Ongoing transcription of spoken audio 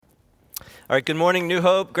All right, good morning, New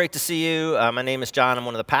Hope. Great to see you. My name is John. I'm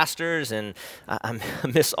one of the pastors, and I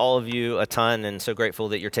miss all of you a ton, and so grateful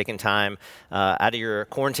that you're taking time out of your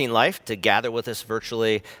quarantine life to gather with us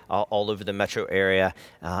virtually all over the metro area.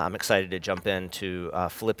 I'm excited to jump into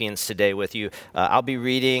Philippians today with you. I'll be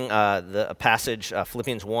reading the passage,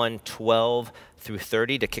 Philippians 1:12 through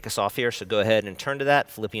 30 to kick us off here, so go ahead and turn to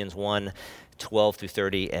that, Philippians 1:12 through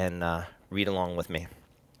 30, and read along with me.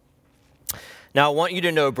 Now, I want you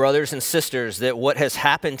to know, brothers and sisters, that what has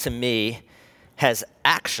happened to me has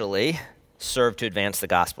actually served to advance the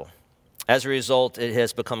gospel. As a result, it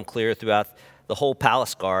has become clear throughout the whole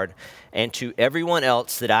palace guard and to everyone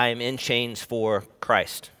else that I am in chains for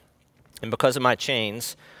Christ. And because of my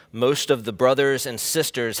chains, most of the brothers and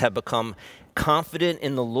sisters have become confident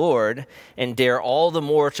in the Lord and dare all the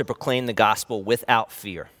more to proclaim the gospel without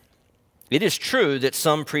fear. It is true that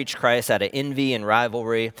some preach Christ out of envy and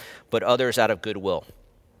rivalry, but others out of goodwill.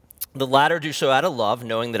 The latter do so out of love,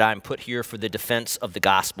 knowing that I am put here for the defense of the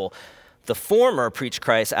gospel. The former preach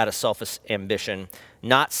Christ out of selfish ambition,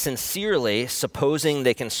 not sincerely, supposing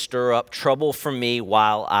they can stir up trouble for me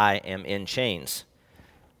while I am in chains.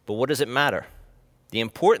 But what does it matter? The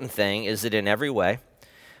important thing is that in every way,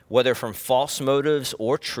 whether from false motives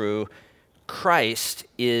or true, Christ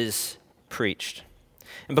is preached.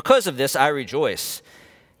 And because of this, I rejoice.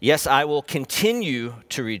 Yes, I will continue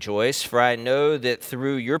to rejoice, for I know that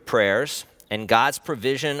through your prayers and God's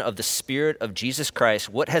provision of the Spirit of Jesus Christ,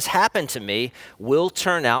 what has happened to me will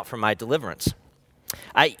turn out for my deliverance.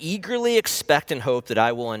 I eagerly expect and hope that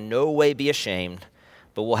I will in no way be ashamed,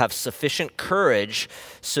 but will have sufficient courage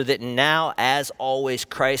so that now, as always,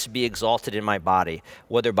 Christ be exalted in my body,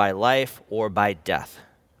 whether by life or by death.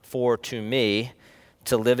 For to me,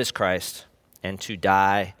 to live is Christ, and to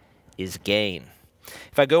die is gain.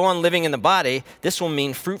 If I go on living in the body, this will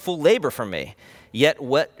mean fruitful labor for me. Yet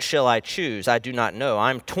what shall I choose? I do not know.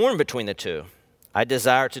 I'm torn between the two. I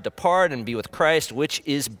desire to depart and be with Christ, which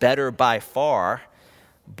is better by far,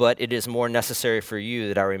 but it is more necessary for you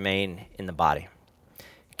that I remain in the body.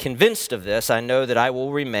 Convinced of this, I know that I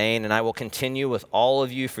will remain and I will continue with all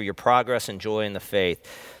of you for your progress and joy in the faith,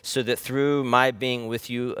 so that through my being with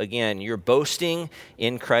you again, your boasting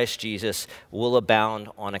in Christ Jesus will abound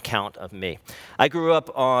on account of me. I grew up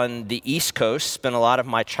on the East Coast, spent a lot of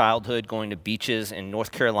my childhood going to beaches in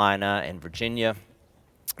North Carolina and Virginia.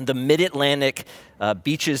 The Mid-Atlantic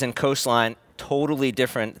beaches and coastline, totally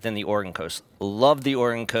different than the Oregon coast. Love the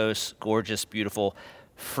Oregon coast, gorgeous, beautiful,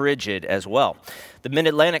 frigid as well. The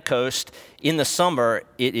Mid-Atlantic coast, in the summer,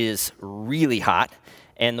 it is really hot,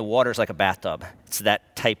 and the water's like a bathtub. It's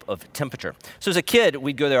that type of temperature. So as a kid,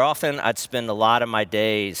 we'd go there often. I'd spend a lot of my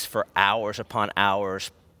days for hours upon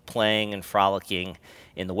hours playing and frolicking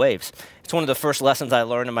in the waves. It's one of the first lessons I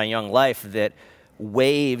learned in my young life that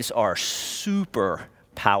waves are super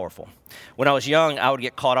powerful. When I was young, I would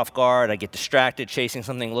get caught off guard. I'd get distracted, chasing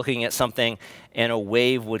something, looking at something, and a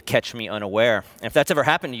wave would catch me unaware. And if that's ever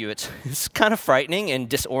happened to you, it's kind of frightening and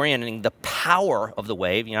disorienting, the power of the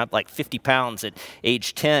wave. You know, I'm like 50 pounds at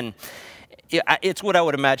age 10. It's what I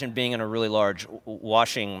would imagine being in a really large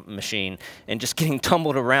washing machine and just getting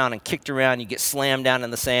tumbled around and kicked around. You get slammed down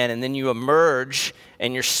in the sand, and then you emerge,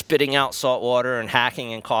 and you're spitting out salt water and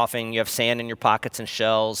hacking and coughing. You have sand in your pockets and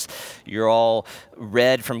shells. You're all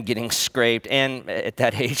red from getting scraped. And at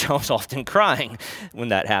that age, I was often crying when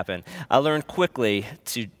that happened. I learned quickly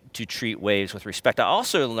to treat waves with respect. I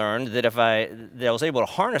also learned that if I was able to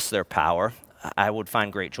harness their power, I would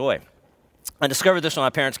find great joy. I discovered this when my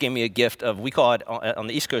parents gave me a gift of, we call it on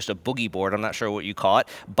the East Coast, a boogie board. I'm not sure what you call it,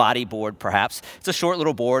 body board perhaps. It's a short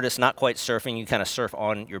little board. It's not quite surfing. You kind of surf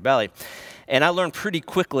on your belly. And I learned pretty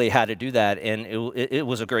quickly how to do that, and it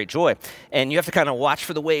was a great joy. And you have to kind of watch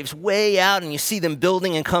for the waves way out, and you see them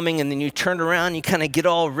building and coming, and then you turn around, you kind of get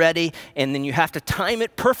all ready, and then you have to time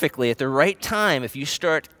it perfectly at the right time. If you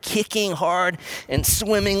start kicking hard and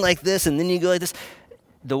swimming like this, and then you go like this,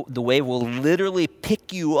 the wave will literally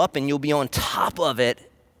pick you up and you'll be on top of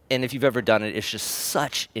it. And if you've ever done it, it's just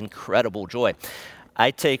such incredible joy.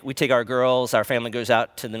 We take our girls, our family goes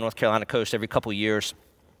out to the North Carolina coast every couple years.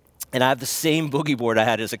 And I have the same boogie board I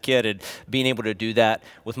had as a kid, and being able to do that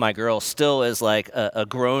with my girls still as like a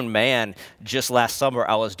grown man. Just last summer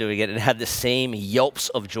I was doing it and had the same yelps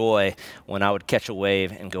of joy when I would catch a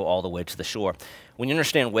wave and go all the way to the shore. When you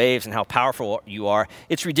understand waves and how powerful you are,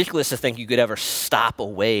 it's ridiculous to think you could ever stop a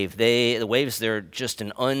wave. The waves, they're just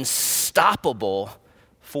an unstoppable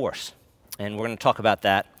force. And we're going to talk about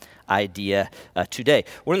that idea today.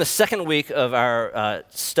 We're in the second week of our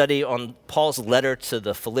study on Paul's letter to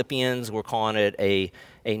the Philippians. We're calling it a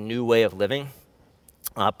new way of living.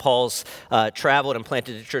 Paul's traveled and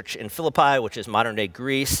planted a church in Philippi, which is modern-day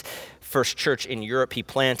Greece. First church in Europe he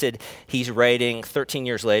planted. He's writing 13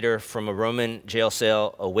 years later from a Roman jail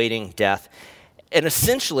cell awaiting death. And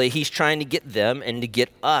essentially, he's trying to get them and to get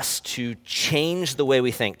us to change the way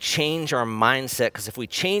we think, change our mindset, because if we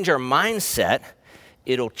change our mindset,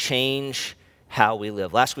 it'll change how we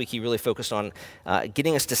live. Last week, he really focused on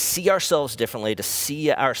getting us to see ourselves differently, to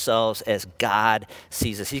see ourselves as God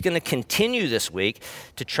sees us. He's going to continue this week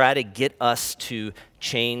to try to get us to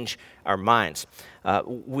change our minds.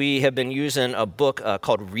 We have been using a book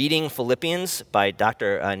called Reading Philippians by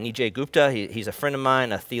Dr. Nijay Gupta. He's a friend of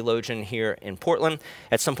mine, a theologian here in Portland.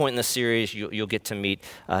 At some point in the series, you'll get to meet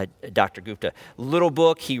Dr. Gupta. Little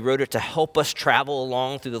book, he wrote it to help us travel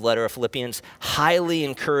along through the letter of Philippians. Highly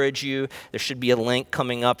encourage you. There should be a link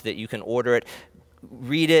coming up that you can order it.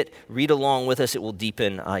 Read along with us. It will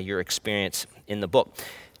deepen your experience in the book.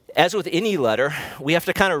 As with any letter, we have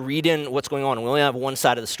to kind of read in what's going on. We only have one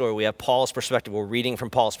side of the story. We have Paul's perspective. We're reading from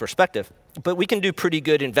Paul's perspective. But we can do pretty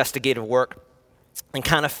good investigative work and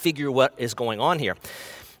kind of figure what is going on here.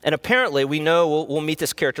 And apparently, we know, we'll meet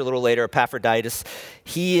this character a little later, Epaphroditus.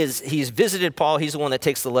 He's visited Paul. He's the one that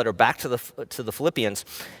takes the letter back to the Philippians.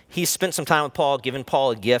 He's spent some time with Paul, given Paul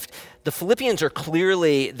a gift. The Philippians are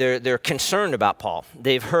clearly, they're concerned about Paul.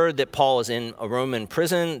 They've heard that Paul is in a Roman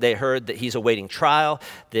prison. They heard that he's awaiting trial,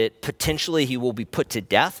 that potentially he will be put to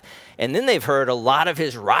death. And then they've heard a lot of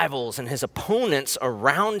his rivals and his opponents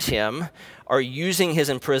around him are using his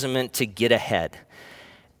imprisonment to get ahead.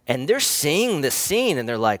 And they're seeing this scene and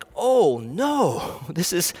they're like, oh no,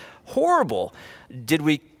 this is horrible. Did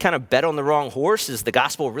we kind of bet on the wrong horse? Is the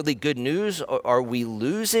gospel really good news? Or are we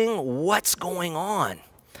losing? What's going on?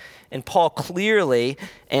 And Paul clearly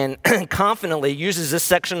and confidently uses this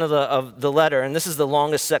section of the letter, and this is the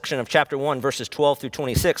longest section of chapter 1, verses 12 through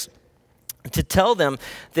 26, to tell them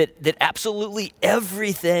that absolutely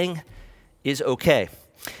everything is okay.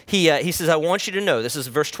 He says, I want you to know, this is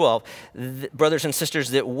verse 12, brothers and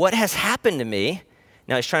sisters, that what has happened to me,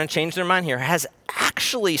 now he's trying to change their mind here, has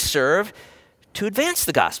actually served to advance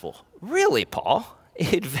the gospel. Really, Paul?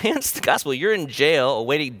 Advance the gospel. You're in jail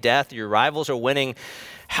awaiting death. Your rivals are winning.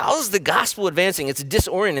 How's the gospel advancing? It's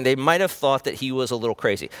disorienting. They might have thought that he was a little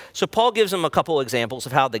crazy. So Paul gives them a couple examples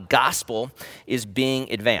of how the gospel is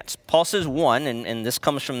being advanced. Paul says one, and this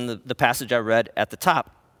comes from the passage I read at the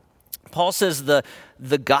top. Paul says the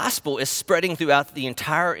gospel is spreading throughout the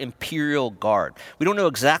entire imperial guard. We don't know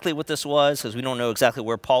exactly what this was because we don't know exactly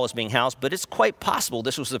where Paul is being housed, but it's quite possible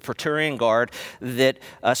this was the Praetorian Guard that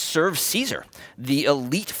served Caesar. The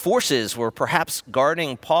elite forces were perhaps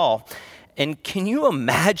guarding Paul. And can you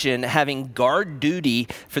imagine having guard duty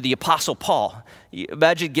for the Apostle Paul?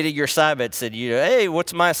 Imagine getting your assignment, said, hey,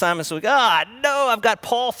 what's my assignment this week? No, I've got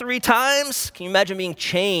Paul 3 times. Can you imagine being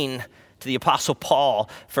chained to the Apostle Paul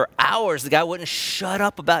for hours? The guy wouldn't shut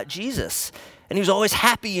up about Jesus. And he was always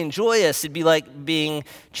happy and joyous. It'd be like being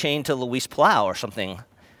chained to Luis Palau or something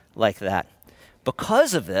like that.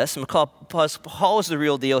 Because of this, and because Paul was the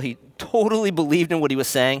real deal, he totally believed in what he was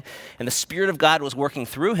saying, and the Spirit of God was working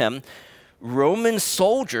through him, Roman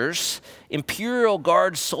soldiers, imperial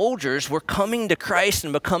guard soldiers, were coming to Christ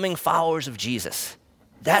and becoming followers of Jesus.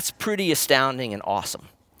 That's pretty astounding and awesome.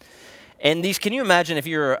 And can you imagine if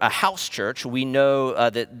you're a house church? We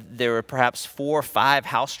know that there were perhaps 4 or 5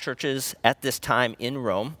 house churches at this time in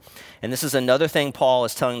Rome. And this is another thing Paul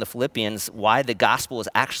is telling the Philippians why the gospel is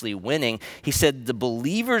actually winning. He said the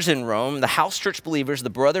believers in Rome, the house church believers,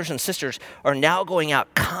 the brothers and sisters, are now going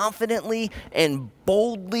out confidently and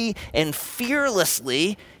boldly and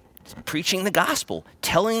fearlessly preaching the gospel,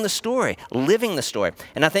 telling the story, living the story.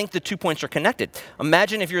 And I think the 2 points are connected.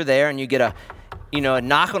 Imagine if you're there and you get a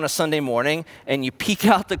knock on a Sunday morning and you peek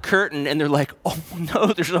out the curtain and they're like, oh no,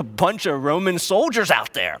 there's a bunch of Roman soldiers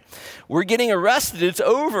out there. We're getting arrested. It's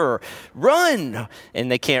over. Run.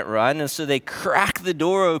 And they can't run. And so they crack the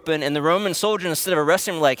door open and the Roman soldiers, instead of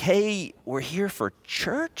arresting them, like, hey, we're here for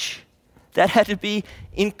church. That had to be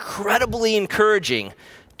incredibly encouraging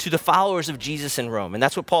to the followers of Jesus in Rome. And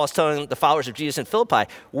that's what Paul is telling the followers of Jesus in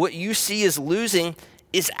Philippi. What you see as losing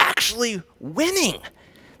is actually winning.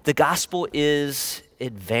 The gospel is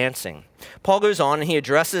advancing. Paul goes on and he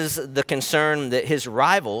addresses the concern that his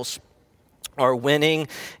rivals are winning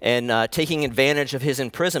and taking advantage of his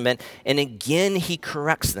imprisonment. And again, he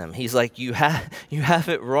corrects them. He's like, you have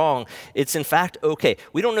it wrong. It's in fact okay.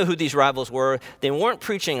 We don't know who these rivals were. They weren't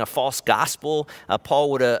preaching a false gospel. Paul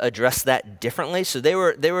would address that differently. So they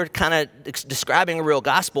were kind of describing a real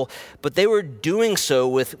gospel, but they were doing so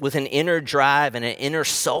with an inner drive and an inner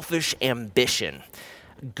selfish ambition.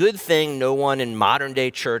 Good thing no one in modern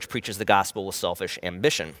day church preaches the gospel with selfish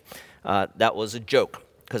ambition. That was a joke,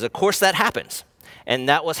 because of course that happens. And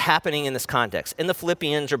that was happening in this context. And the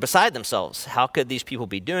Philippians are beside themselves. How could these people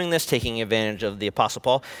be doing this, taking advantage of the Apostle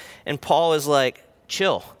Paul? And Paul is like,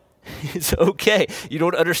 chill. It's okay. You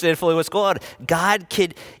don't understand fully what's going on. God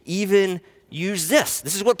could even use this.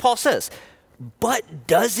 This is what Paul says. But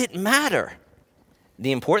does it matter?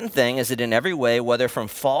 The important thing is that in every way, whether from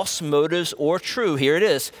false motives or true, here it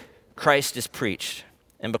is, Christ is preached.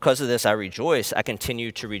 And because of this, I rejoice. I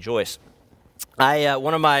continue to rejoice.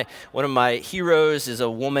 One of my heroes is a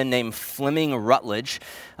woman named Fleming Rutledge.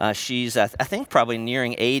 She's, I think, probably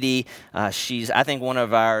nearing 80. She's, I think, one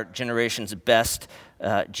of our generation's best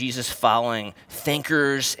Jesus-following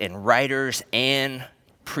thinkers and writers and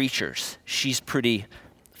preachers. She's pretty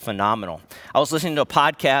phenomenal. I was listening to a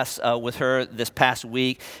podcast with her this past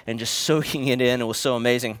week and just soaking it in. It was so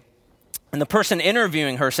amazing. And the person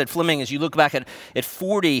interviewing her said, Fleming, as you look back at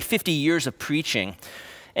 40, 50 years of preaching,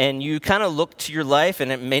 and you kind of look to your life, and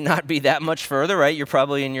it may not be that much further, right? You're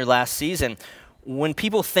probably in your last season. When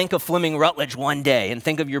people think of Fleming Rutledge one day and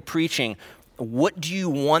think of your preaching, what do you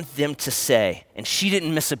want them to say? And she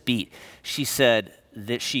didn't miss a beat. She said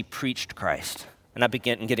that she preached Christ. And I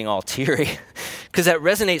began getting all teary because that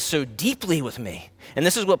resonates so deeply with me. And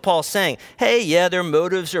this is what Paul's saying. Hey, yeah, their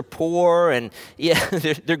motives are poor, and yeah,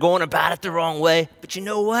 they're going about it the wrong way. But you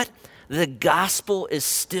know what? The gospel is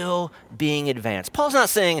still being advanced. Paul's not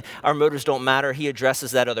saying our motives don't matter. He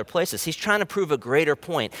addresses that other places. He's trying to prove a greater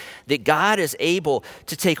point, that God is able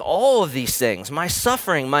to take all of these things, my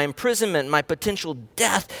suffering, my imprisonment, my potential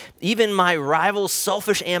death, even my rival's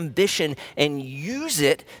selfish ambition, and use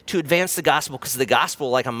it to advance the gospel, because the gospel,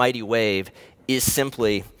 like a mighty wave, is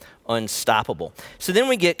simply unstoppable. So then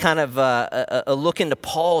we get kind of a look into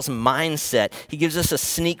Paul's mindset. He gives us a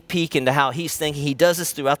sneak peek into how he's thinking. He does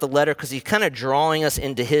this throughout the letter because he's kind of drawing us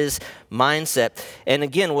into his mindset. And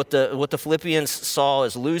again, what the Philippians saw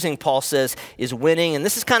as losing, Paul says, is winning. And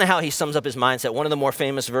this is kind of how he sums up his mindset. One of the more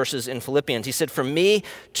famous verses in Philippians. He said, for me,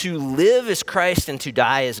 to live is Christ and to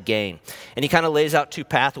die is gain. And he kind of lays out two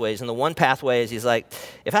pathways. And the one pathway is he's like,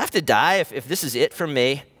 if I have to die, if this is it for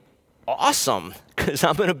me, awesome, because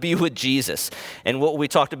I'm going to be with Jesus. And what we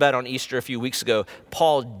talked about on Easter a few weeks ago,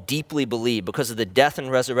 Paul deeply believed, because of the death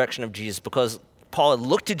and resurrection of Jesus, because Paul had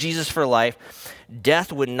looked to Jesus for life,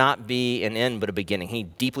 death would not be an end but a beginning. He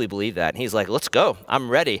deeply believed that. And he's like, let's go. I'm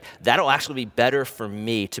ready. That'll actually be better for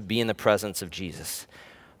me to be in the presence of Jesus.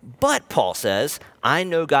 But Paul says, I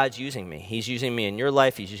know God's using me. He's using me in your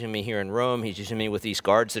life. He's using me here in Rome. He's using me with these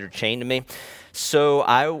guards that are chained to me. So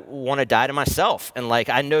I want to die to myself. And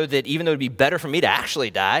I know that even though it'd be better for me to actually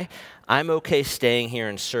die, I'm okay staying here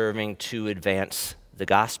and serving to advance the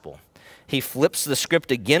gospel. He flips the script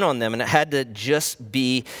again on them, and it had to just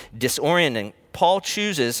be disorienting. Paul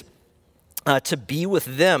chooses to be with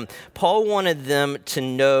them. Paul wanted them to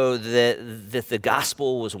know that the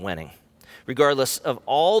gospel was winning. Regardless of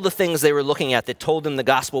all the things they were looking at that told them the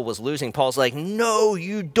gospel was losing, Paul's like, no,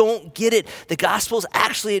 you don't get it. The gospel's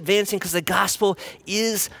actually advancing because the gospel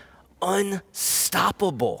is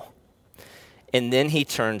unstoppable. And then he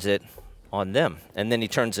turns it on them. And then he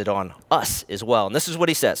turns it on us as well. And this is what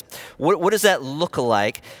he says. What does that look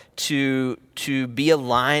like to be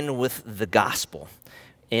aligned with the gospel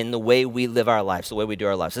in the way we live our lives, the way we do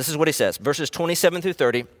our lives? This is what he says, verses 27 through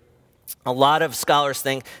 30. A lot of scholars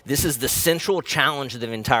think this is the central challenge of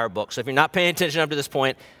the entire book. So if you're not paying attention up to this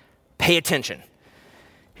point, pay attention.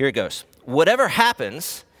 Here it goes. Whatever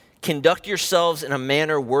happens, conduct yourselves in a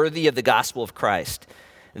manner worthy of the gospel of Christ.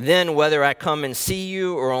 Then whether I come and see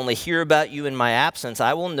you or only hear about you in my absence,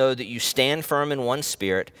 I will know that you stand firm in one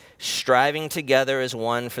spirit, striving together as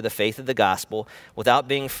one for the faith of the gospel, without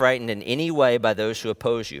being frightened in any way by those who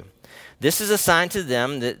oppose you. This is a sign to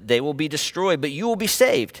them that they will be destroyed, but you will be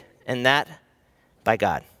saved, and that by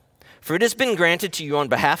God. For it has been granted to you on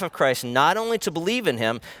behalf of Christ not only to believe in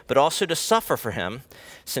him, but also to suffer for him,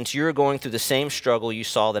 since you are going through the same struggle you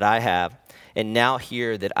saw that I have, and now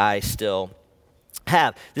hear that I still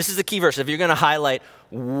have. This is the key verse. If you're going to highlight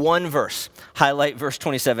one verse, highlight verse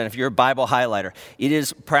 27. If you're a Bible highlighter, it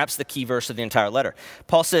is perhaps the key verse of the entire letter.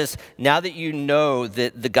 Paul says, now that you know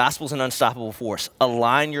that the gospel is an unstoppable force,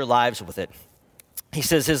 align your lives with it. He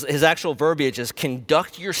says his actual verbiage is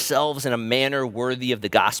conduct yourselves in a manner worthy of the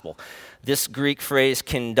gospel. This Greek phrase,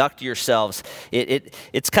 conduct yourselves,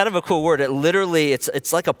 it's kind of a cool word.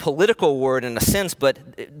 It's like a political word in a sense, but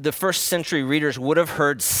the first century readers would have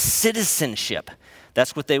heard citizenship.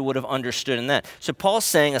 That's what they would have understood in that. So Paul's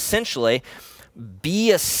saying essentially,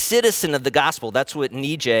 Be a citizen of the gospel. That's what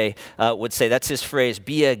Nietzsche would say. That's his phrase.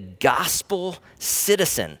 Be a gospel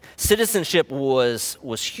citizen. Citizenship was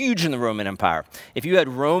huge in the Roman Empire. If you had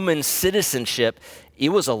Roman citizenship, it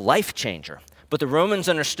was a life changer. But the Romans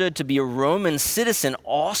understood to be a Roman citizen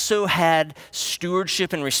also had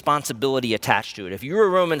stewardship and responsibility attached to it. If you were a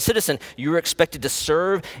Roman citizen, you were expected to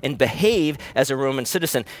serve and behave as a Roman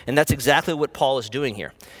citizen. And that's exactly what Paul is doing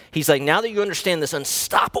here. He's like, now that you understand this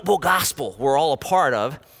unstoppable gospel we're all a part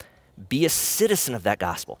of, be a citizen of that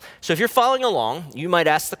gospel. So if you're following along, you might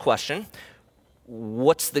ask the question,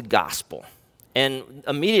 what's the gospel? And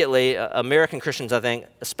immediately, American Christians, I think,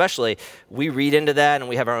 especially, we read into that and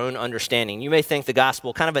we have our own understanding. You may think the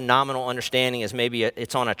gospel, kind of a nominal understanding, is maybe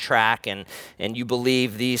it's on a track and you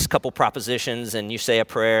believe these couple propositions and you say a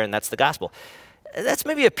prayer and that's the gospel. That's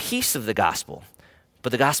maybe a piece of the gospel,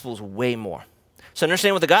 but the gospel is way more. So to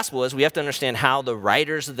understand what the gospel is, we have to understand how the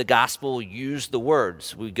writers of the gospel use the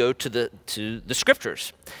words. We go to the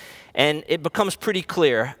scriptures. And it becomes pretty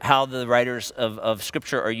clear how the writers of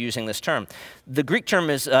Scripture are using this term. The Greek term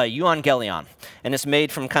is euangelion, and it's made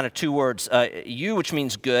from kind of two words, eu, which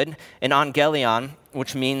means good, and angelion,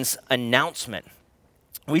 which means announcement.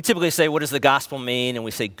 We typically say, what does the gospel mean? And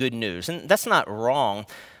we say good news. And that's not wrong,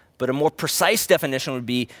 but a more precise definition would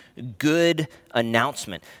be good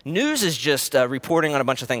announcement. News is just reporting on a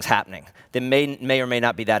bunch of things happening that may or may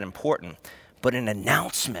not be that important, but an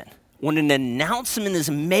announcement. When an announcement is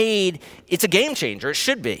made, it's a game changer. It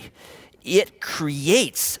should be. It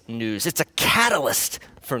creates news. It's a catalyst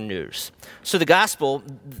for news. So the gospel,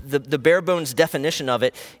 the bare bones definition of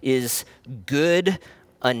it is good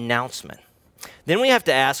announcement. Then we have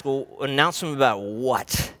to ask, well, announcement about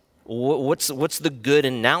what? What's the good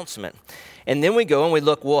announcement? And then we go and we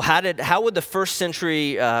look, well, how would the first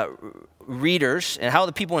century readers and how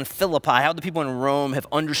the people in Philippi, how the people in Rome have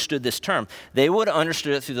understood this term? They would have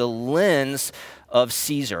understood it through the lens of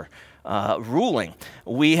Caesar ruling.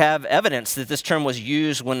 We have evidence that this term was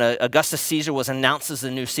used when Augustus Caesar was announced as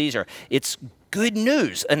the new Caesar. It's good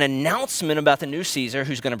news, an announcement about the new Caesar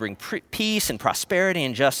who's going to bring peace and prosperity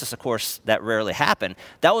and justice. Of course, that rarely happened.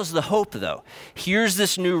 That was the hope, though. Here's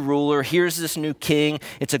this new ruler. Here's this new king.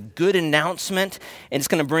 It's a good announcement, and it's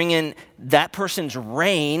going to bring in that person's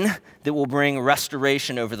reign that will bring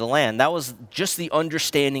restoration over the land. That was just the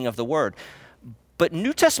understanding of the word. But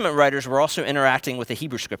New Testament writers were also interacting with the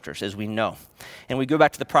Hebrew scriptures, as we know. And we go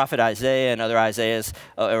back to the prophet Isaiah and other Isaiahs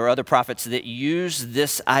or other prophets that use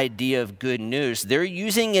this idea of good news. They're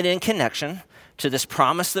using it in connection to this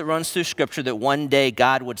promise that runs through Scripture that one day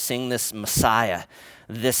God would sing this Messiah,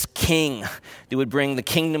 this king that would bring the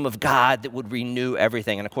kingdom of God that would renew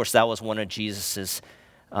everything. And of course, that was one of Jesus's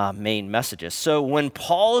main messages. So when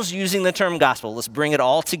Paul's using the term gospel, let's bring it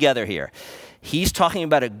all together here. He's talking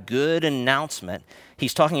about a good announcement.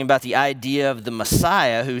 He's talking about the idea of the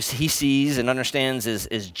Messiah, who he sees and understands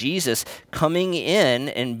as Jesus, coming in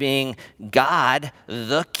and being God,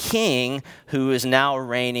 the King, who is now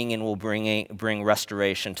reigning and will bring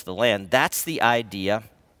restoration to the land. That's the idea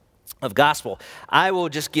of gospel. I will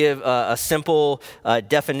just give a simple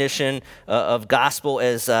definition of gospel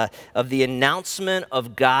as of the announcement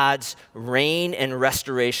of God's reign and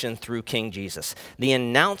restoration through King Jesus. The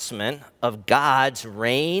announcement of God's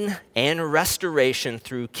reign and restoration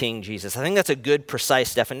through King Jesus. I think that's a good,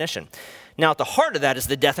 precise definition. Now, at the heart of that is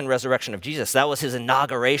the death and resurrection of Jesus. That was his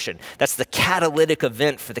inauguration. That's the catalytic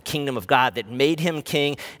event for the kingdom of God that made him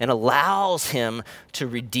king and allows him to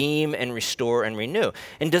redeem and restore and renew.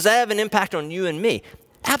 And does that have an impact on you and me?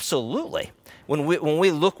 Absolutely. When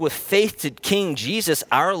we look with faith to King Jesus,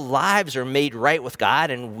 our lives are made right with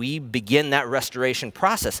God and we begin that restoration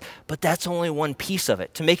process. But that's only one piece of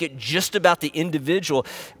it. To make it just about the individual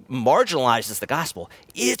marginalizes the gospel.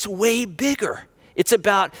 It's way bigger. It's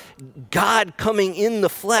about God coming in the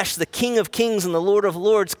flesh, the King of Kings and the Lord of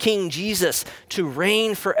Lords, King Jesus, to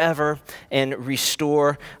reign forever and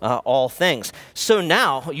restore all things. So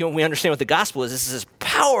now, we understand what the gospel is. This is this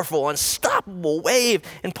powerful, unstoppable wave.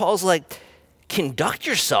 And Paul's like, conduct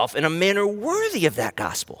yourself in a manner worthy of that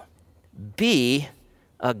gospel. Be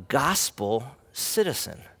a gospel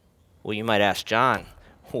citizen. Well, you might ask, John,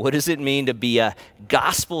 what does it mean to be a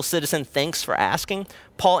gospel citizen? Thanks for asking.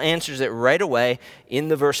 Paul answers it right away in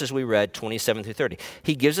the verses we read, 27 through 30.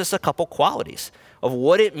 He gives us a couple qualities of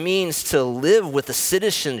what it means to live with the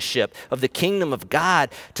citizenship of the kingdom of God,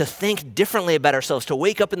 to think differently about ourselves, to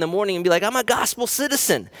wake up in the morning and be like, I'm a gospel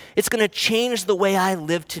citizen. It's going to change the way I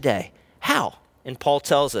live today. How? And Paul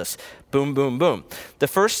tells us, boom, boom, boom. The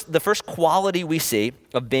first quality we see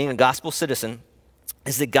of being a gospel citizen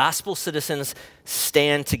is the gospel citizens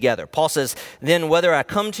stand together. Paul says, then whether I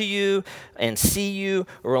come to you and see you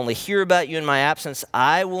or only hear about you in my absence,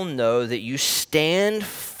 I will know that you stand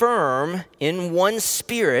firm in one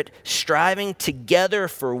spirit, striving together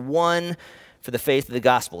for the faith of the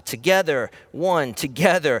gospel. Together,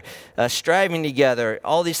 striving together,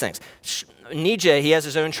 all these things. Nietzsche, he has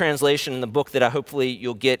his own translation in the book that hopefully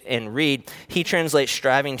you'll get and read. He translates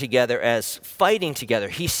striving together as fighting together.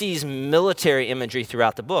 He sees military imagery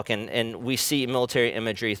throughout the book, and we see military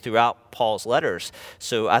imagery throughout Paul's letters.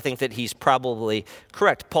 So I think that he's probably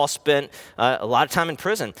correct. Paul spent a lot of time in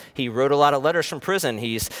prison. He wrote a lot of letters from prison.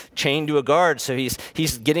 He's chained to a guard, so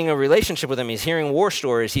he's getting a relationship with him. He's hearing war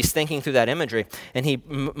stories. He's thinking through that imagery, and he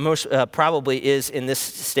most probably is in this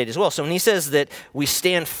state as well. So when he says that we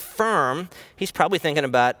stand firm, he's probably thinking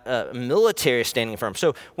about military standing firm.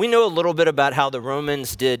 So we know a little bit about how the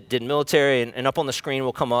Romans did military, and up on the screen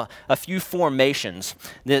will come a few formations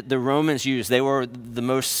that the Romans used. They were the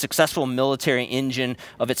most successful military engine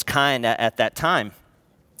of its kind at that time.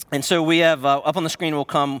 And so we have, up on the screen will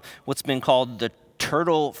come what's been called the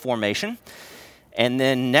turtle formation. And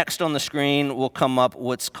then next on the screen will come up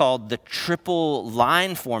what's called the triple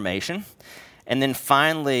line formation. And then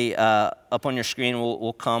finally, up on your screen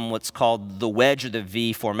will come what's called the wedge or the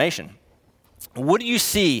V formation. What do you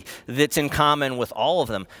see that's in common with all of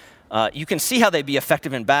them? You can see how they'd be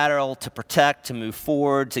effective in battle, to protect, to move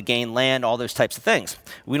forward, to gain land, all those types of things.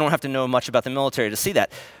 We don't have to know much about the military to see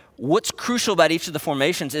that. What's crucial about each of the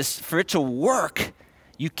formations is for it to work,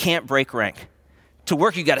 you can't break rank. To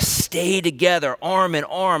work, you got to stay together, arm in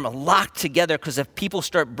arm, locked together, because if people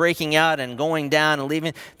start breaking out and going down and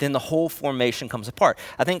leaving, then the whole formation comes apart.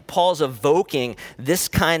 I think Paul's evoking this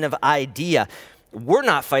kind of idea. We're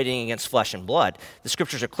not fighting against flesh and blood. The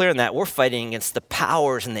scriptures are clear in that. We're fighting against the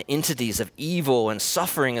powers and the entities of evil and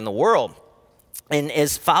suffering in the world. And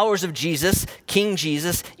as followers of Jesus, King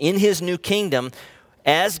Jesus, in his new kingdom,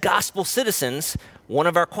 as gospel citizens, one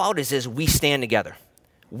of our qualities is we stand together.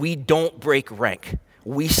 We don't break rank.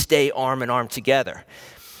 We stay arm in arm together.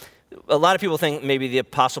 A lot of people think maybe the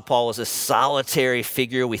Apostle Paul was a solitary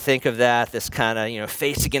figure. We think of that, this kind of,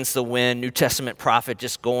 face against the wind, New Testament prophet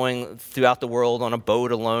just going throughout the world on a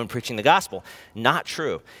boat alone preaching the gospel. Not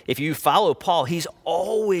true. If you follow Paul, he's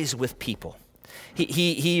always with people.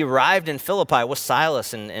 He arrived in Philippi with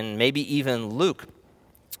Silas and maybe even Luke.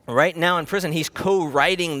 Right now in prison, he's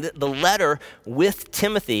co-writing the letter with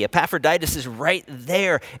Timothy. Epaphroditus is right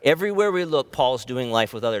there. Everywhere we look, Paul's doing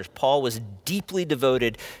life with others. Paul was deeply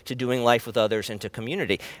devoted to doing life with others and to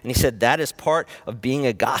community. And he said that is part of being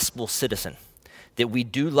a gospel citizen, that we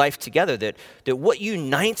do life together, that what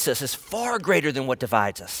unites us is far greater than what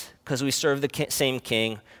divides us, because we serve the same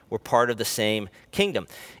king, we're part of the same kingdom.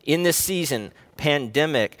 In this season,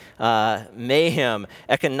 pandemic, mayhem,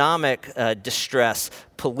 economic distress,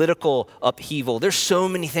 political upheaval, there's so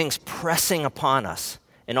many things pressing upon us.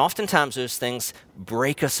 And oftentimes those things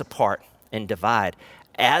break us apart and divide.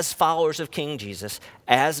 As followers of King Jesus,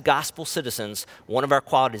 as gospel citizens, one of our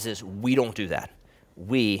qualities is we don't do that.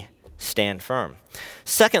 We stand firm.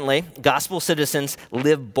 Secondly, gospel citizens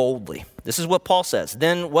live boldly. This is what Paul says.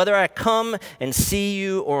 Then whether I come and see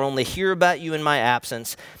you or only hear about you in my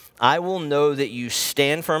absence, I will know that you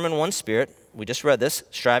stand firm in one spirit. We just read this.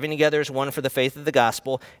 Striving together as one for the faith of the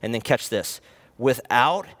gospel. And then catch this.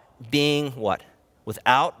 Without being what?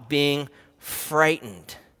 Without being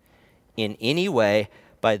frightened in any way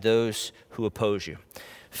by those who oppose you.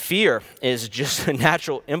 Fear is just a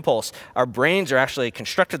natural impulse. Our brains are actually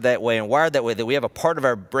constructed that way and wired that way, that we have a part of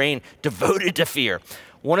our brain devoted to fear.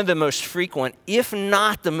 One of the most frequent, if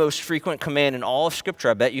not the most frequent command in all of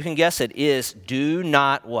Scripture, I bet you can guess it, is do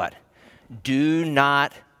not what? Do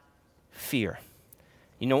not fear.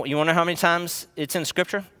 You want to know how many times it's in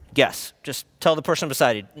Scripture? Guess. Just tell the person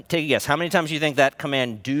beside you. Take a guess. How many times do you think that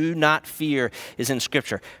command, do not fear, is in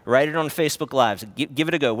Scripture? Write it on Facebook Lives. Give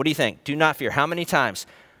it a go. What do you think? Do not fear. How many times?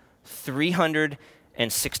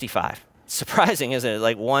 365. Surprising, isn't it?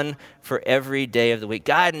 Like one for every day of the week.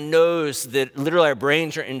 God knows that literally our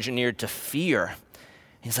brains are engineered to fear.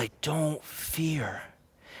 He's like, don't fear.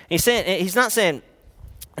 He's not saying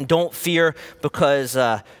don't fear because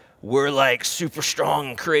we're like super strong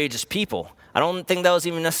and courageous people. I don't think that was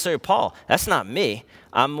even necessarily Paul. That's not me.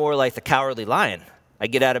 I'm more like the cowardly lion. I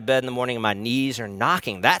get out of bed in the morning and my knees are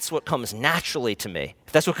knocking. That's what comes naturally to me.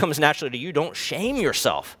 If that's what comes naturally to you, don't shame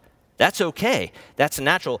yourself. That's okay. That's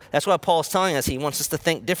natural. That's why Paul's telling us he wants us to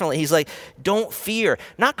think differently. He's like, don't fear.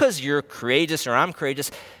 Not because you're courageous or I'm courageous,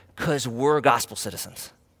 because we're gospel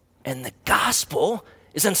citizens. And the gospel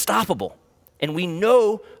is unstoppable. And we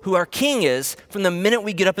know who our king is from the minute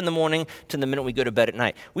we get up in the morning to the minute we go to bed at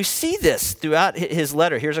night. We see this throughout his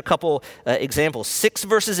letter. Here's a couple examples. 6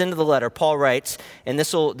 verses into the letter, Paul writes, and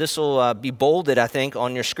this will be bolded, I think,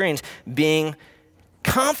 on your screens, being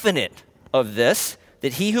confident of this,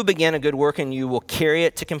 that he who began a good work in you will carry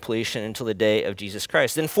it to completion until the day of Jesus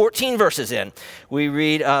Christ. Then 14 verses in, we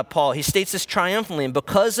read Paul. He states this triumphantly, and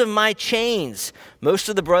because of my chains, most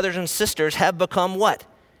of the brothers and sisters have become what?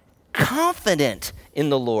 Confident in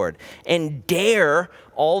the Lord, and dare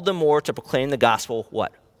all the more to proclaim the gospel,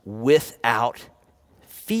 what? Without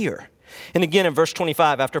fear. And again, in verse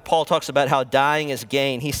 25, after Paul talks about how dying is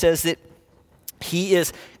gain, he says that he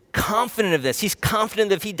is confident of this. He's confident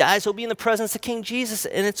that if he dies, he'll be in the presence of King Jesus,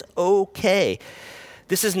 and it's okay.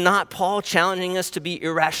 This is not Paul challenging us to be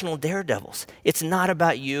irrational daredevils. It's not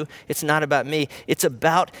about you. It's not about me. It's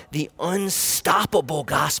about the unstoppable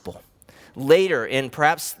gospel. Later, in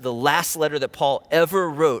perhaps the last letter that Paul ever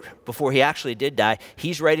wrote before he actually did die,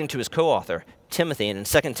 he's writing to his co-author, Timothy. And in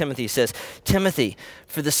 2 Timothy, he says, Timothy,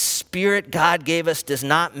 for the Spirit God gave us does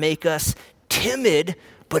not make us timid,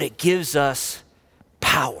 but it gives us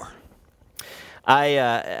power.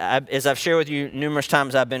 As I've shared with you numerous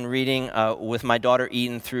times, I've been reading with my daughter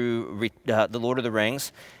Eden through The Lord of the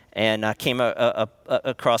Rings, and I came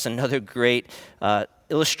across another great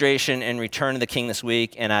illustration in Return of the King this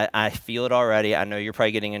week, and I feel it already. I know you're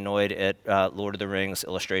probably getting annoyed at Lord of the Rings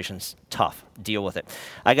illustrations. Tough. Deal with it.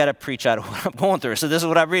 I got to preach out of what I'm going through. So this is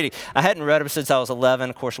what I'm reading. I hadn't read them since I was 11.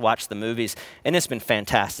 Of course, watched the movies, and it's been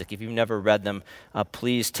fantastic. If you've never read them,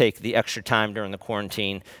 please take the extra time during the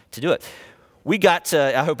quarantine to do it. We got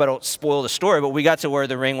to, I hope I don't spoil the story, but we got to where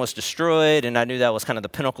the ring was destroyed, and I knew that was kind of the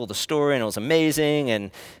pinnacle of the story, and it was amazing,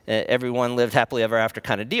 and everyone lived happily ever after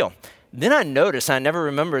kind of deal. Then I noticed, I never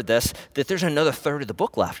remembered this, that there's another third of the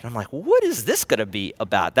book left. And I'm like, what is this going to be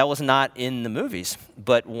about? That was not in the movies.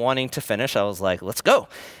 But wanting to finish, I was like, let's go.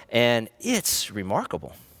 And it's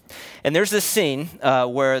remarkable. And there's this scene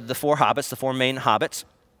where the 4 hobbits, the 4 main hobbits,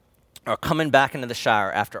 are coming back into the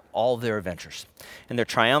Shire after all their adventures. And they're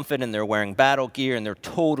triumphant, and they're wearing battle gear, and they're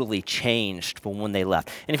totally changed from when they left.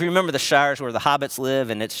 And if you remember, the Shire is where the hobbits live,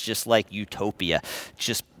 and it's just like utopia.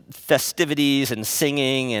 Just festivities and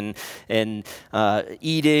singing and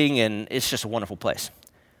eating, and it's just a wonderful place.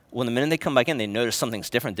 Well, the minute they come back in, they notice something's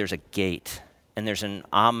different. There's a gate, and there's an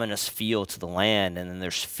ominous feel to the land, and then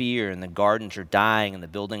there's fear, and the gardens are dying, and the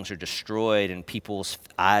buildings are destroyed, and people's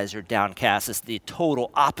eyes are downcast. It's the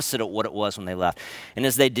total opposite of what it was when they left. And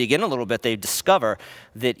as they dig in a little bit, they discover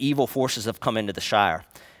that evil forces have come into the Shire,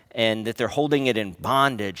 and that they're holding it in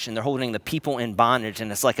bondage, and they're holding the people in bondage,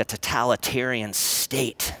 and it's like a totalitarian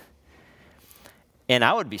state. And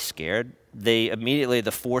I would be scared.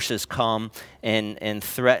 The forces come and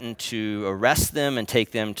threaten to arrest them and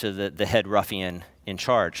take them to the head ruffian in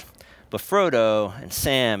charge. But Frodo and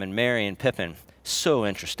Sam and Merry and Pippin, so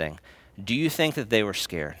interesting. Do you think that they were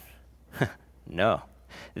scared? No.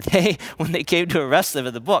 When they came to arrest them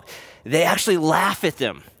in the book, they actually laugh at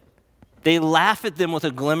them. They laugh at them with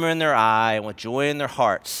a glimmer in their eye and with joy in their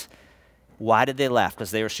hearts. Why did they laugh?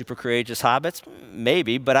 Because they were super courageous hobbits?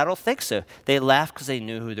 Maybe, but I don't think so. They laughed because they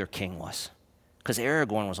knew who their king was. Because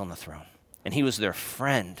Aragorn was on the throne, and he was their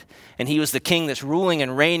friend. And he was the king that's ruling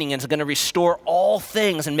and reigning and is going to restore all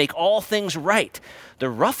things and make all things right. The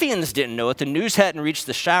ruffians didn't know it. The news hadn't reached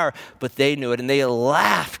the Shire, but they knew it. And they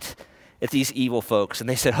laughed at these evil folks. And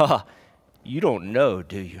they said, you don't know,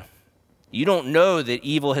 do you? You don't know that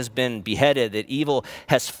evil has been beheaded, that evil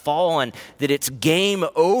has fallen, that it's game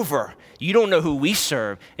over. You don't know who we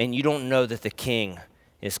serve, and you don't know that the king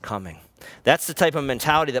is coming. That's the type of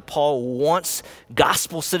mentality that Paul wants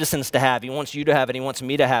gospel citizens to have. He wants you to have it. He wants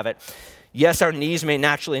me to have it. Yes, our knees may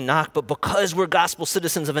naturally knock, but because we're gospel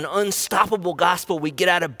citizens of an unstoppable gospel, we get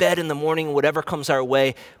out of bed in the morning, whatever comes our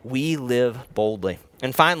way, we live boldly.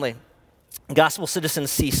 And finally, gospel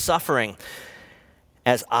citizens see suffering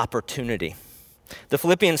as opportunity. The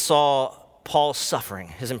Philippians saw Paul's suffering,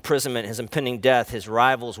 his imprisonment, his impending death, his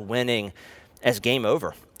rivals winning as game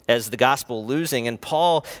over, as the gospel losing. And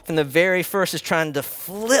Paul, from the very first, is trying to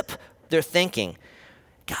flip their thinking.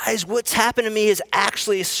 Guys, what's happened to me has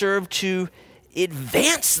actually served to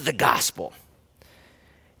advance the gospel.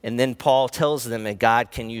 And then Paul tells them that God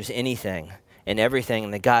can use anything and everything,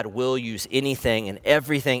 and that God will use anything and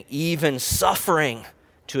everything, even suffering,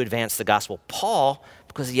 to advance the gospel. Paul,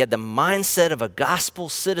 because he had the mindset of a gospel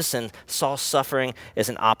citizen, saw suffering as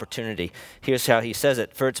an opportunity. Here's how he says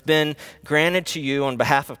it. For it's been granted to you on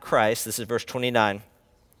behalf of Christ, this is verse 29,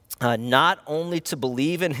 not only to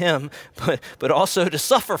believe in him, but also to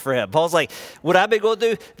suffer for him. Paul's like, what I've been going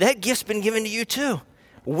through, that gift's been given to you too.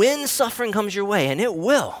 When suffering comes your way, and it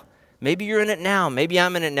will, maybe you're in it now, maybe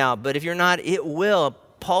I'm in it now, but if you're not, it will.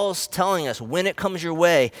 Paul's telling us when it comes your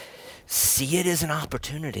way, see it as an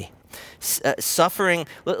opportunity. Suffering,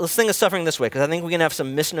 let's think of suffering this way, because I think we can have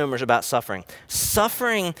some misnomers about suffering.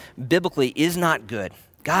 Suffering biblically is not good.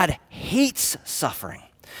 God hates suffering.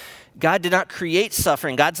 God did not create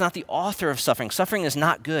suffering. God's not the author of suffering. Suffering is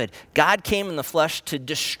not good. God came in the flesh to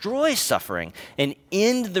destroy suffering and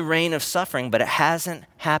end the reign of suffering, but it hasn't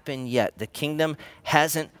happened yet. The kingdom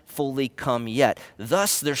hasn't fully come yet.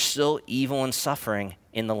 Thus, there's still evil and suffering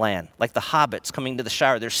in the land. Like the hobbits coming to the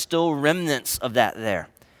Shire, there's still remnants of that there.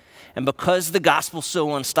 And because the gospel's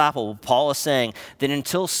so unstoppable, Paul is saying that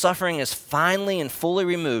until suffering is finally and fully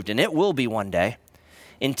removed, and it will be one day,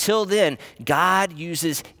 until then, God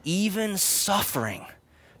uses even suffering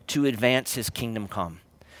to advance his kingdom come.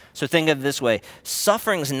 So think of it this way.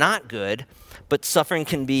 Suffering's not good, but suffering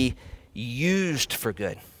can be used for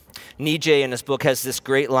good. Nietzsche in his book has this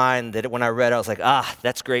great line that when I read, I was like,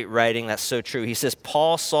 that's great writing. That's so true. He says,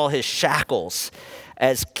 Paul saw his shackles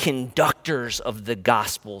as conductors of the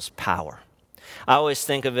gospel's power. I always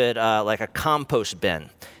think of it like a compost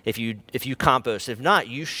bin. If you compost, if not,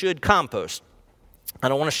 you should compost. I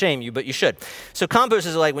don't want to shame you, but you should. So compost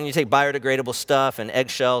is like when you take biodegradable stuff and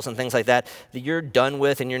eggshells and things like that you're done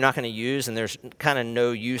with and you're not going to use, and there's kind of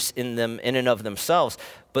no use in them in and of themselves,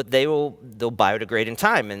 but they'll biodegrade in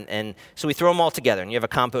time. And so we throw them all together, and you have a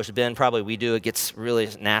compost bin. Probably we do. It gets really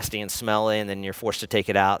nasty and smelly, and then you're forced to take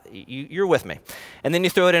it out. You're with me. And then you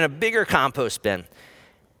throw it in a bigger compost bin.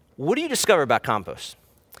 What do you discover about compost?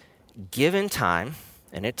 Given time,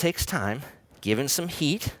 and it takes time, given some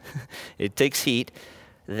heat, it takes heat,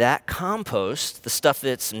 that compost, the stuff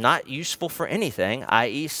that's not useful for anything,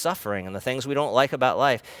 i.e. suffering and the things we don't like about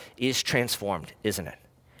life, is transformed, isn't it?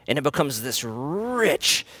 And it becomes this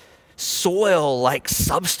rich soil-like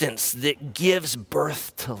substance that gives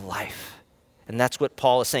birth to life. And that's what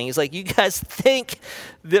Paul is saying. He's like, you guys think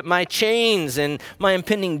that my chains and my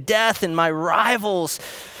impending death and my rivals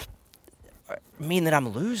mean that I'm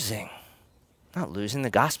losing. Not losing. The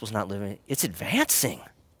gospel's not losing. It's advancing.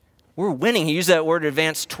 We're winning. He used that word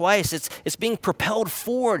advance twice. It's being propelled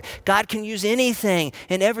forward. God can use anything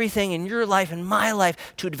and everything in your life and my life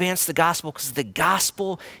to advance the gospel, because the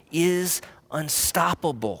gospel is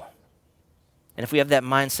unstoppable. And if we have that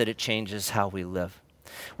mindset, it changes how we live.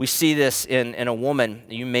 We see this in a woman.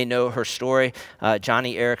 You may know her story,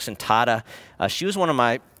 Joni Eareckson Tada. She was one of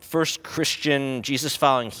my first Christian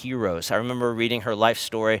Jesus-following heroes. I remember reading her life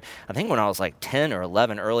story, I think when I was like 10 or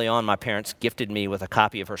 11. Early on, my parents gifted me with a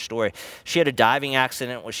copy of her story. She had a diving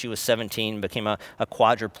accident when she was 17, became a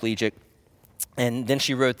quadriplegic. And then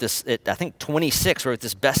she wrote this, I think 26, wrote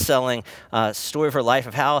this best-selling story of her life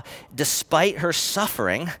of how, despite her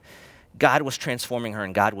suffering, God was transforming her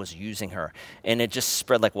and God was using her. And it just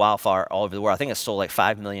spread like wildfire all over the world. I think it sold like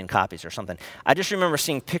 5 million copies or something. I just remember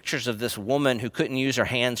seeing pictures of this woman who couldn't use her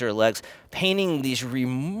hands or her legs, painting these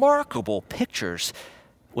remarkable pictures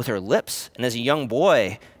with her lips. And as a young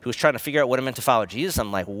boy who was trying to figure out what it meant to follow Jesus,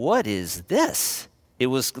 I'm like, what is this? It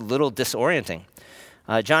was a little disorienting.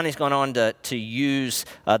 Joni's gone on to use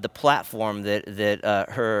the platform that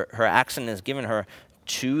her accident has given her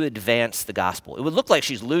to advance the gospel. It would look like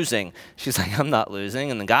she's losing. She's like, I'm not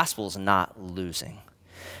losing, and the gospel's not losing.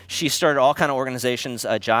 She started all kind of organizations.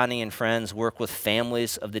 Joni and friends work with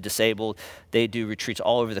families of the disabled. They do retreats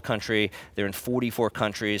all over the country. They're in 44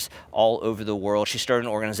 countries all over the world. She started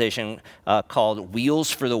an organization called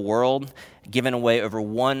Wheels for the World, giving away over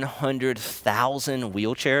 100,000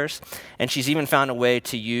 wheelchairs. And she's even found a way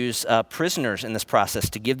to use prisoners in this process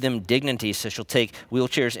to give them dignity. So she'll take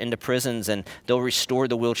wheelchairs into prisons and they'll restore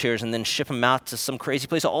the wheelchairs and then ship them out to some crazy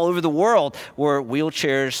place all over the world where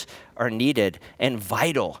wheelchairs are needed and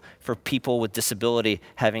vital for people with disability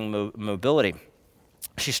having mobility.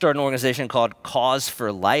 She started an organization called Cause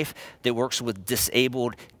for Life that works with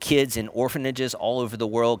disabled kids in orphanages all over the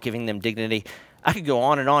world, giving them dignity. I could go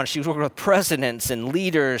on and on. She was working with presidents and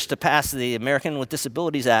leaders to pass the American with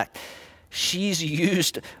Disabilities Act. She's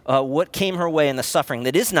used what came her way in the suffering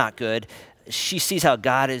that is not good. She sees how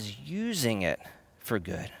God is using it for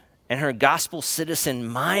good. And her gospel citizen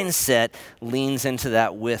mindset leans into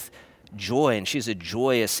that with joy, and she's a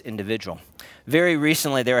joyous individual. Very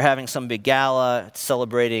recently, they were having some big gala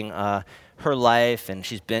celebrating her life, and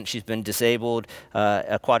she's been disabled,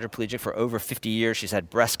 a quadriplegic for over 50 years. She's had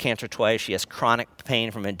breast cancer twice. She has chronic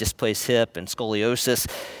pain from a displaced hip and scoliosis,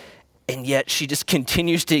 and yet she just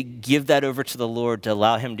continues to give that over to the Lord to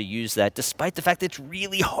allow him to use that, despite the fact that it's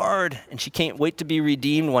really hard, and she can't wait to be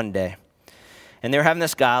redeemed one day. And they were having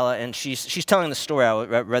this gala, and she's telling the story.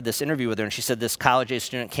 I read this interview with her, and she said this college-age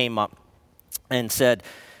student came up and said,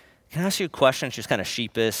 "Can I ask you a question?" She was kind of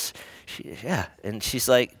sheepish. Yeah. And she's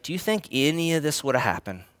like, "Do you think any of this would have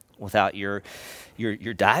happened without your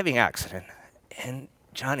diving accident?" And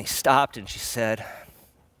Johnny stopped, and she said,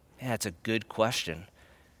 "Yeah, it's a good question."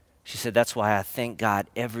 She said, "That's why I thank God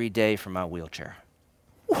every day for my wheelchair."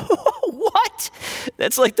 What?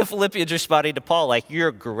 That's like the Philippians responding to Paul, like,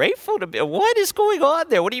 "You're grateful to me." What is going on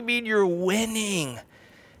there? What do you mean you're winning?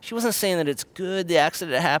 She wasn't saying that it's good, the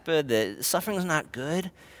accident happened, that suffering is not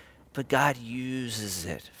good, but God uses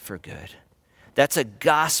it for good. That's a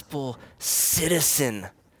gospel citizen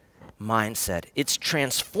mindset. It's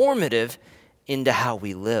transformative into how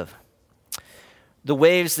we live. The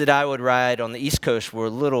waves that I would ride on the East Coast were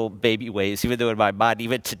little baby waves, even though in my mind,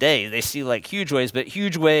 even today, they seem like huge waves, but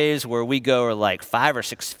huge waves where we go are like 5 or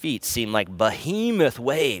 6 feet seem like behemoth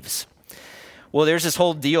waves. Well, there's this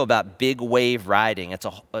whole deal about big wave riding. It's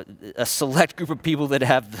a select group of people that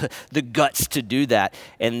have the guts to do that,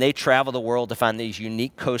 and they travel the world to find these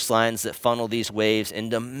unique coastlines that funnel these waves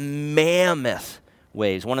into mammoth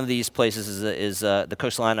waves. One of these places is the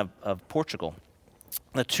coastline of Portugal.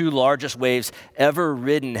 The 2 largest waves ever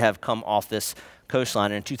ridden have come off this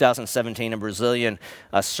coastline. In 2017, a Brazilian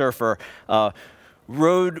surfer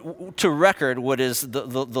rode to record what is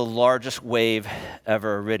the largest wave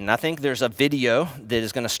ever ridden. I think there's a video that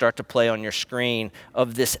is going to start to play on your screen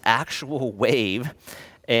of this actual wave,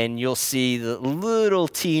 and you'll see the little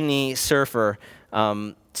teeny surfer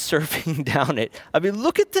surfing down it. I mean,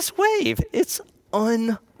 look at this wave. It's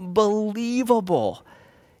unbelievable.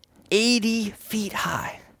 80 feet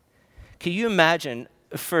high. Can you imagine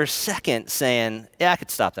for a second saying, "Yeah, I could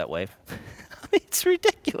stop that wave"? I mean, it's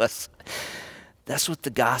ridiculous. That's what the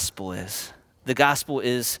gospel is. The gospel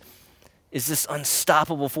is this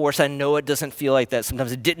unstoppable force. I know it doesn't feel like that.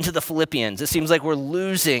 Sometimes it didn't to the Philippians. It seems like we're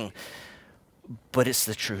losing, but it's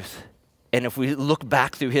the truth. And if we look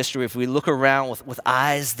back through history, if we look around with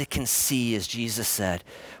eyes that can see, as Jesus said,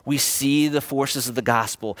 we see the forces of the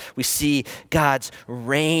gospel. We see God's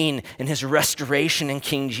reign and his restoration in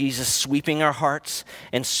King Jesus sweeping our hearts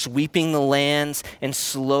and sweeping the lands and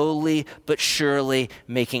slowly but surely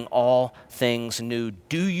making all things new.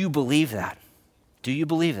 Do you believe that? Do you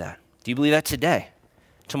believe that? Do you believe that today?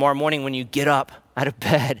 Tomorrow morning when you get up out of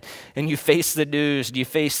bed and you face the news, you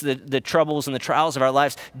face the troubles and the trials of our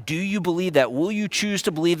lives, do you believe that? Will you choose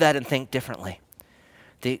to believe that and think differently?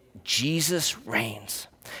 That Jesus reigns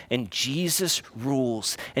and Jesus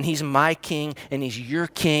rules and he's my king and he's your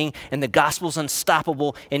king and the gospel's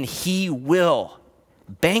unstoppable and he will,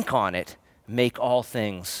 bank on it, make all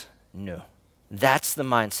things new. That's the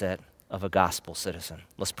mindset of a gospel citizen.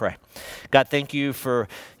 Let's pray. God, thank you for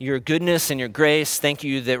your goodness and your grace. Thank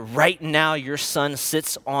you that right now your son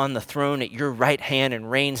sits on the throne at your right hand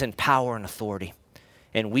and reigns in power and authority.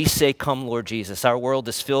 And we say, "Come, Lord Jesus." Our world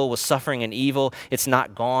is filled with suffering and evil. It's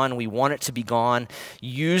not gone. We want it to be gone.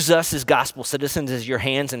 Use us as gospel citizens, as your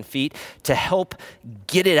hands and feet, to help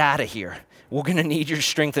get it out of here. We're going to need your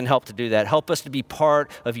strength and help to do that. Help us to be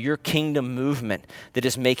part of your kingdom movement that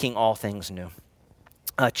is making all things new.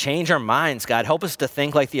 Change our minds, God. Help us to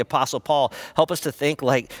think like the Apostle Paul. Help us to think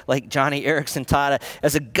like Johnny Erickson taught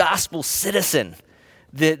as a gospel citizen,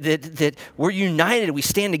 that we're united, we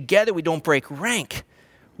stand together, we don't break rank.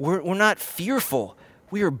 We're not fearful.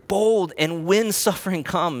 We are bold, and when suffering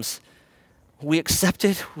comes, we accept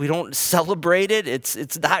it. We don't celebrate it.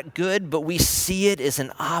 It's not good, but we see it as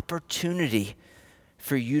an opportunity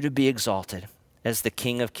for you to be exalted as the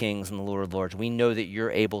King of Kings and the Lord of Lords. We know that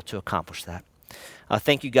you're able to accomplish that.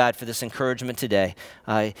 Thank you, God, for this encouragement today.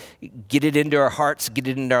 Get it into our hearts, get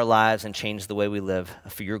it into our lives, and change the way we live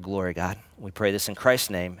for your glory, God. We pray this in Christ's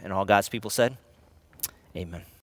name. And all God's people said, amen.